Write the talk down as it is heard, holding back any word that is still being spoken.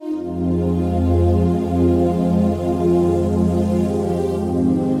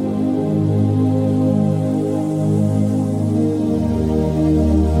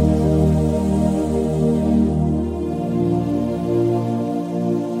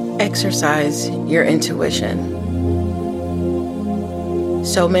exercise your intuition.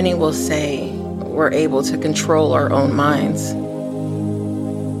 So many will say we're able to control our own minds.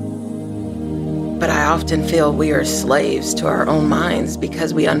 But I often feel we are slaves to our own minds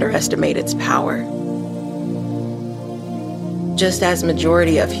because we underestimate its power. Just as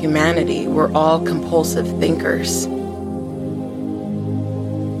majority of humanity, we're all compulsive thinkers.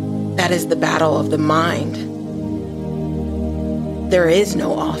 That is the battle of the mind. There is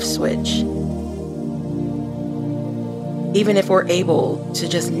no off switch. Even if we're able to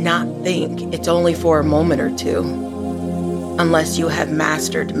just not think, it's only for a moment or two, unless you have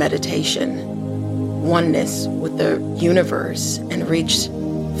mastered meditation, oneness with the universe, and reached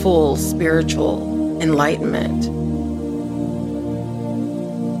full spiritual enlightenment.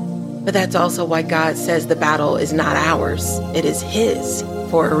 But that's also why God says the battle is not ours, it is His,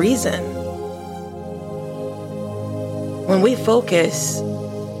 for a reason. When we focus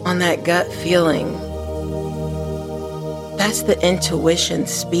on that gut feeling, that's the intuition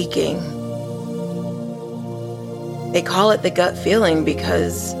speaking. They call it the gut feeling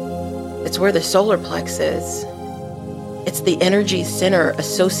because it's where the solar plex is. It's the energy center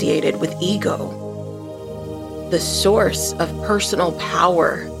associated with ego, the source of personal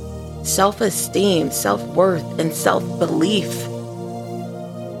power, self-esteem, self-worth, and self-belief.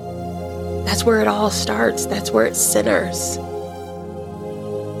 That's where it all starts. That's where it centers.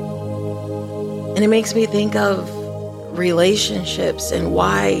 And it makes me think of relationships and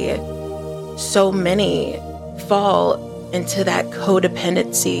why so many fall into that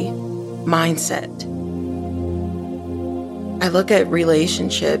codependency mindset. I look at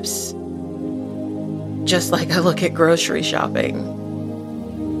relationships just like I look at grocery shopping.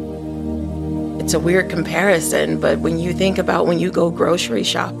 It's a weird comparison, but when you think about when you go grocery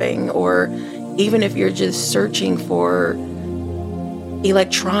shopping, or even if you're just searching for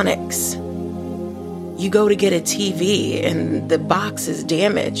electronics, you go to get a TV and the box is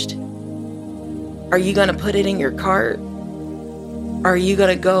damaged. Are you going to put it in your cart? Are you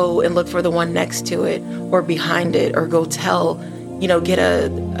going to go and look for the one next to it or behind it, or go get a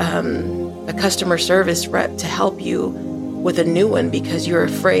customer service rep to help you with a new one because you're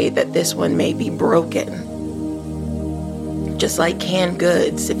afraid that this one may be broken? Just like canned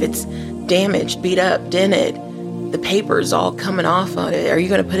goods, if it's damaged, beat up, dented, the paper's all coming off on it, are you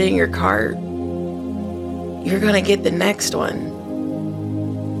going to put it in your cart? You're going to get the next one.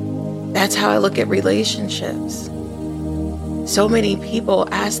 That's how I look at relationships. So many people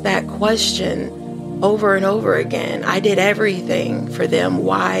ask that question over and over again. I did everything for them.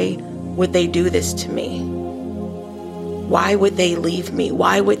 Why would they do this to me? Why would they leave me?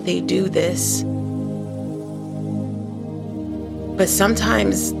 Why would they do this? But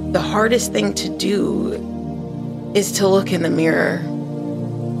sometimes the hardest thing to do is to look in the mirror.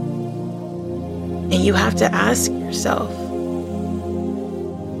 And you have to ask yourself,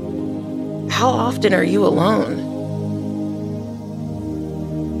 how often are you alone?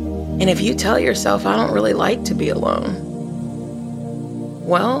 And if you tell yourself, I don't really like to be alone,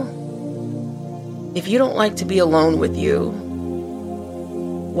 well, if you don't like to be alone with you,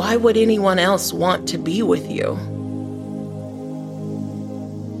 why would anyone else want to be with you?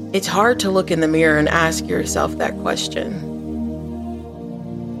 It's hard to look in the mirror and ask yourself that question.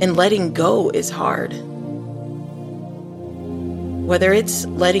 And letting go is hard. Whether it's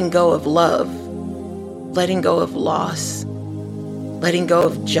letting go of love, letting go of loss, letting go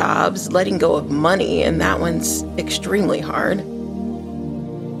of jobs, letting go of money, and that one's extremely hard.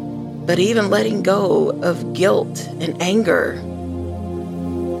 But even letting go of guilt and anger,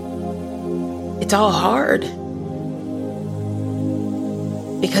 it's all hard.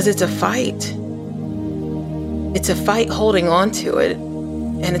 Because it's a fight. It's a fight holding on to it,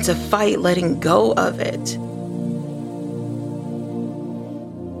 and it's a fight letting go of it.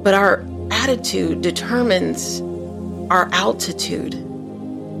 But our attitude determines our altitude.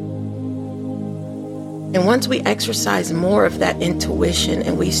 And once we exercise more of that intuition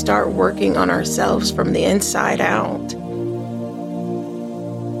and we start working on ourselves from the inside out,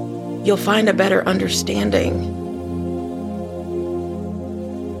 you'll find a better understanding.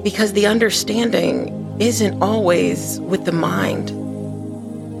 Because the understanding isn't always with the mind.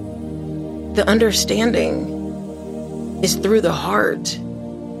 The understanding is through the heart.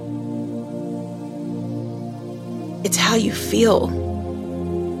 It's how you feel.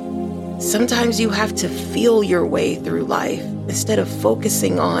 Sometimes you have to feel your way through life instead of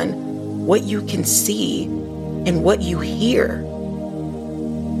focusing on what you can see and what you hear.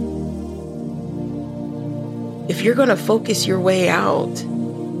 If you're going to focus your way out,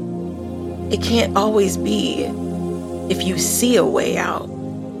 it can't always be if you see a way out.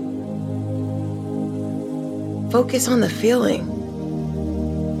 Focus on the feeling.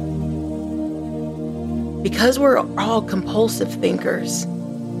 Because we're all compulsive thinkers,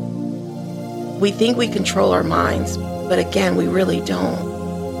 we think we control our minds, but again, we really don't.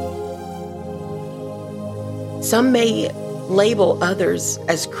 Some may label others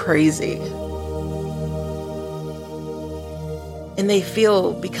as crazy. And they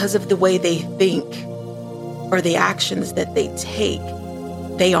feel because of the way they think or the actions that they take,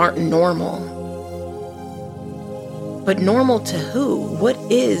 they aren't normal. But normal to who? What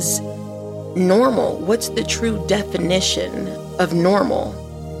is normal? What's the true definition of normal?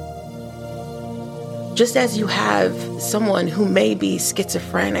 Just as you have someone who may be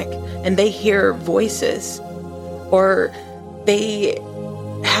schizophrenic and they hear voices, or they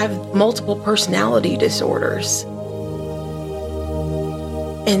have multiple personality disorders.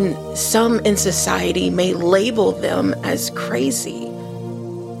 And some in society may label them as crazy.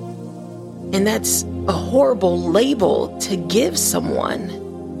 And that's a horrible label to give someone.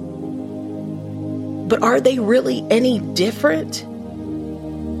 But are they really any different?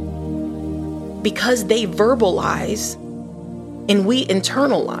 Because they verbalize and we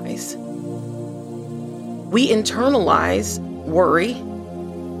internalize. We internalize worry.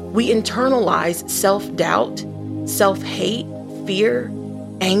 We internalize self-doubt, self-hate, fear,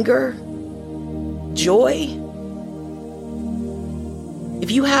 anger, joy. If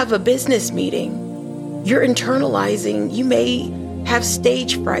you have a business meeting, you're internalizing, you may have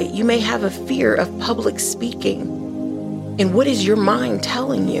stage fright, you may have a fear of public speaking. And what is your mind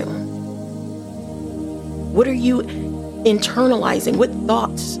telling you? What are you internalizing? What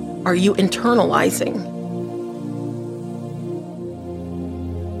thoughts are you internalizing?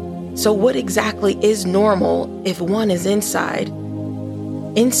 So what exactly is normal if one is inside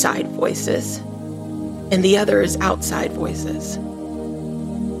voices, and the other is outside voices?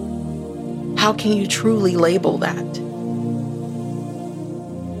 How can you truly label that?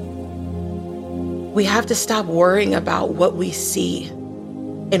 We have to stop worrying about what we see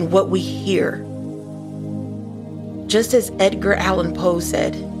and what we hear. Just as Edgar Allan Poe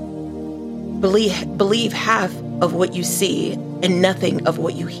said, believe half of what you see and nothing of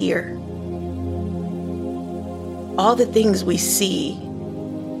what you hear. All the things we see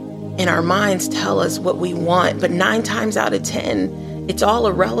and our minds tell us what we want, but 9 times out of 10, it's all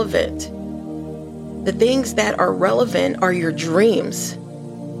irrelevant. The things that are relevant are your dreams,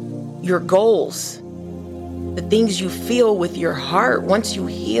 your goals, the things you feel with your heart once you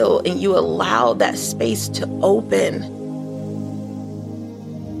heal and you allow that space to open.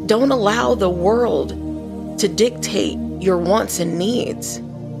 Don't allow the world to dictate your wants and needs.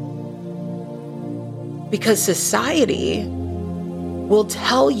 Because society will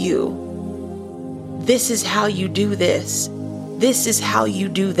tell you, this is how you do this. This is how you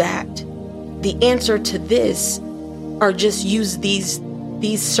do that. The answer to this are just use these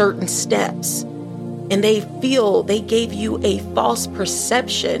certain steps. And they feel they gave you a false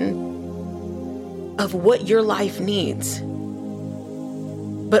perception of what your life needs.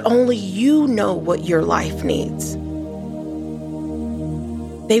 But only you know what your life needs.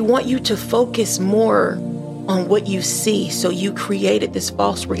 They want you to focus more on what you see. So you created this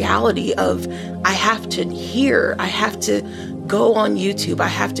false reality of, I have to hear, I have to go on YouTube, I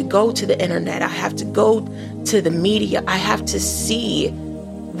have to go to the internet, I have to go to the media, I have to see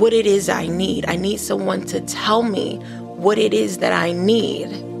what it is I need. I need someone to tell me what it is that I need.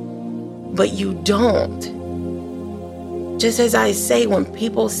 But you don't. Just as I say, when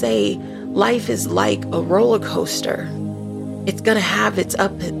people say life is like a roller coaster, it's going to have its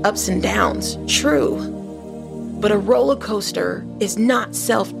ups and downs. True. But a roller coaster is not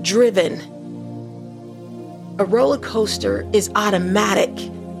self-driven. A roller coaster is automatic.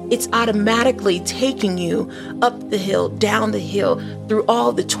 It's automatically taking you up the hill, down the hill, through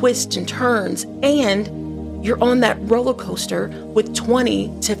all the twists and turns. And you're on that roller coaster with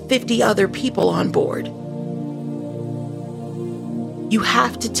 20 to 50 other people on board. You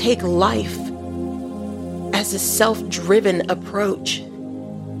have to take life as a self-driven approach.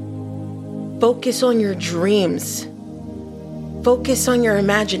 Focus on your dreams. Focus on your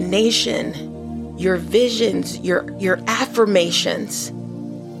imagination, your visions, your affirmations.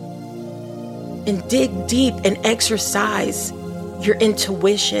 And dig deep and exercise your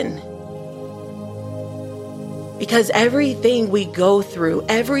intuition. Because everything we go through,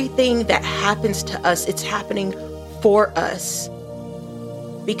 everything that happens to us, it's happening for us.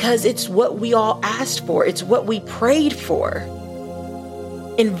 Because it's what we all asked for. It's what we prayed for.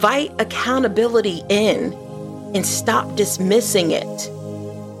 Invite accountability in and stop dismissing it.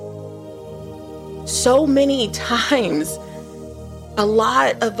 So many times A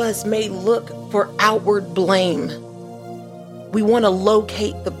lot of us may look for outward blame. We want to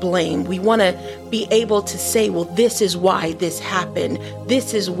locate the blame. We want to be able to say, well, this is why this happened.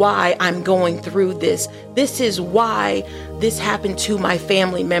 This is why I'm going through this. This is why this happened to my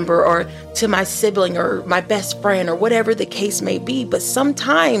family member or to my sibling or my best friend or whatever the case may be. But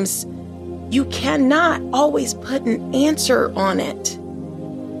sometimes you cannot always put an answer on it.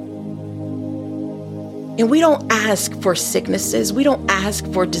 And we don't ask for sicknesses. We don't ask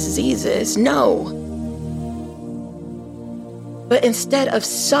for diseases. No. But instead of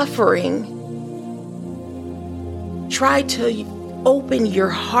suffering, try to open your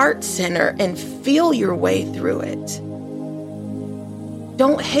heart center and feel your way through it.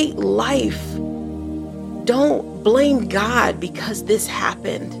 Don't hate life. Don't blame God because this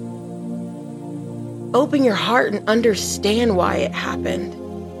happened. Open your heart and understand why it happened.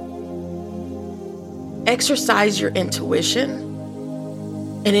 Exercise your intuition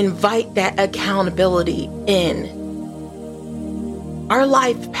and invite that accountability in. Our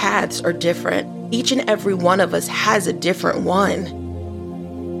life paths are different. Each and every one of us has a different one.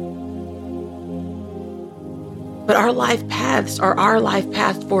 But our life paths are our life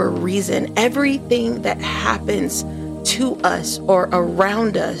paths for a reason. Everything that happens to us or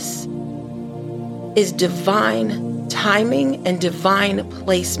around us is divine timing and divine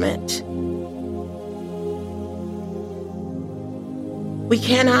placement. We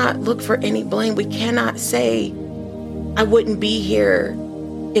cannot look for any blame. We cannot say, I wouldn't be here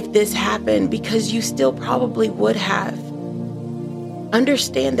if this happened, because you still probably would have.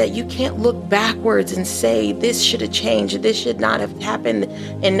 Understand that you can't look backwards and say, this should have changed, this should not have happened,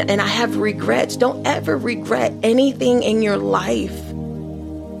 and I have regrets. Don't ever regret anything in your life.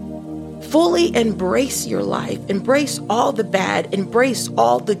 Fully embrace your life. Embrace all the bad. Embrace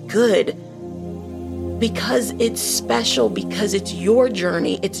all the good. Because it's special, because it's your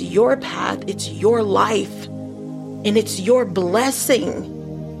journey, it's your path, it's your life. And it's your blessing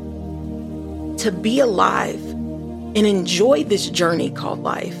to be alive and enjoy this journey called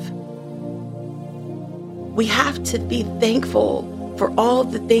life. We have to be thankful for all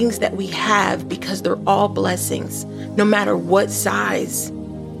the things that we have, because they're all blessings, no matter what size.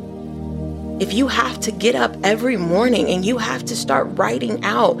 If you have to get up every morning and you have to start writing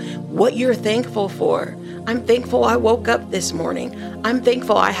out what you're thankful for. I'm thankful I woke up this morning. I'm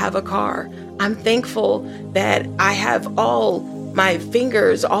thankful I have a car. I'm thankful that I have all my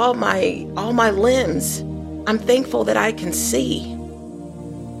fingers, all my limbs. I'm thankful that I can see.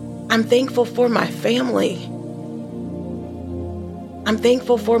 I'm thankful for my family. I'm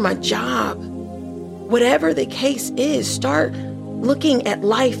thankful for my job. Whatever the case is, start looking at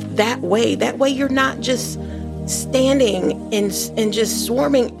life that way. That way you're not just standing and just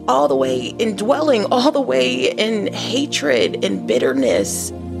swarming all the way and dwelling all the way in hatred and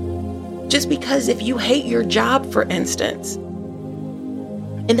bitterness. Just because if you hate your job, for instance,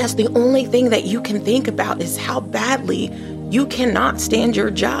 and that's the only thing that you can think about is how badly you cannot stand your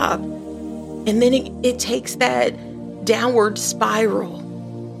job. And then it takes that downward spiral,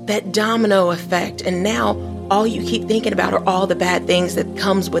 that domino effect. And now all you keep thinking about are all the bad things that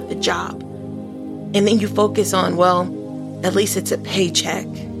comes with the job. And then you focus on, well, at least it's a paycheck.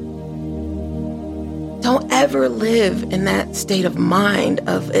 Don't ever live in that state of mind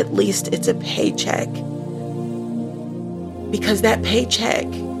of at least it's a paycheck. Because that paycheck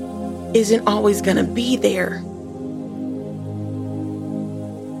isn't always going to be there.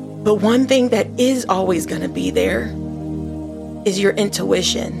 But one thing that is always going to be there is your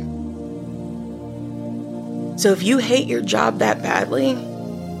intuition. So if you hate your job that badly,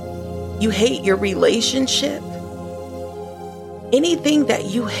 you hate your relationship, anything that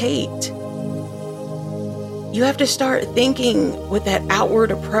you hate, you have to start thinking with that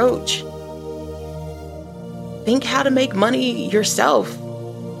outward approach. Think how to make money yourself.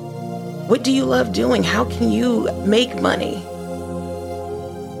 What do you love doing? How can you make money?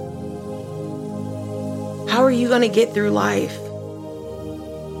 How are you going to get through life?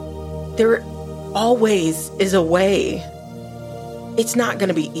 There always is a way. It's not going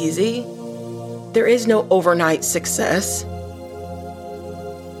to be easy. There is no overnight success,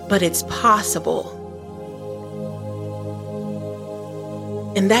 but it's possible.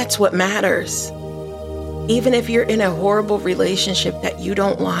 And that's what matters. Even if you're in a horrible relationship that you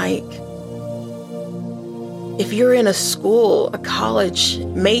don't like, if you're in a school, a college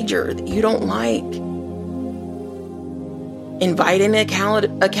major that you don't like, invite in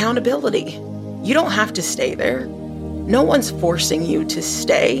accountability. You don't have to stay there. No one's forcing you to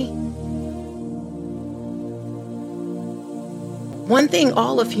stay. One thing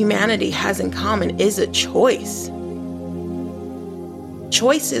all of humanity has in common is a choice.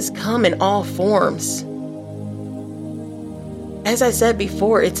 Choices come in all forms. As I said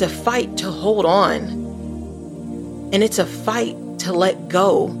before, it's a fight to hold on, and it's a fight to let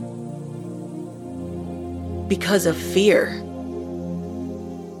go because of fear.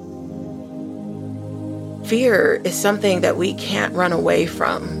 Fear is something that we can't run away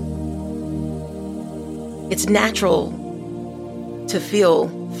from. It's natural to feel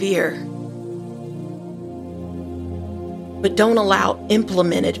fear, but don't allow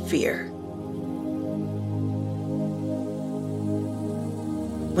implemented fear.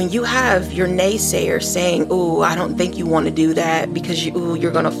 When you have your naysayer saying, "Ooh, I don't think you want to do that because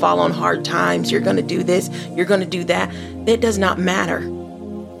you're going to fall on hard times. You're going to do this. You're going to do that." That does not matter.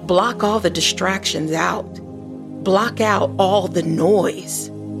 Block all the distractions out. Block out all the noise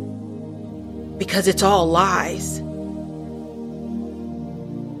because it's all lies.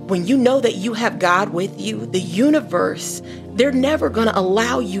 When you know that you have God with you, the universe, they're never going to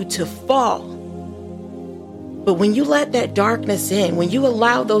allow you to fall. But when you let that darkness in, when you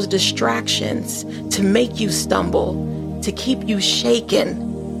allow those distractions to make you stumble, to keep you shaken,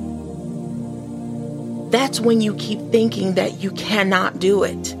 that's when you keep thinking that you cannot do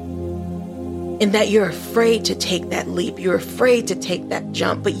it and that you're afraid to take that leap. You're afraid to take that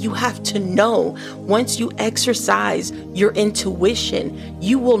jump. But you have to know, once you exercise your intuition,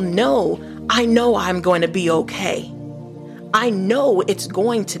 you will know, I know I'm going to be okay. I know it's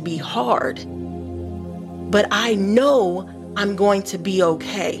going to be hard, but I know I'm going to be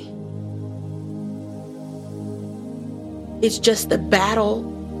okay. It's just the battle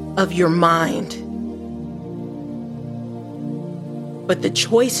of your mind. But the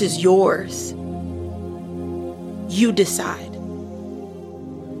choice is yours. You decide.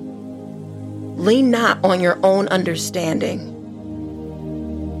 Lean not on your own understanding.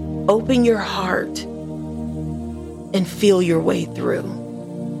 Open your heart and feel your way through.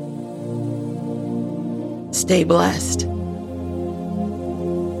 Stay blessed.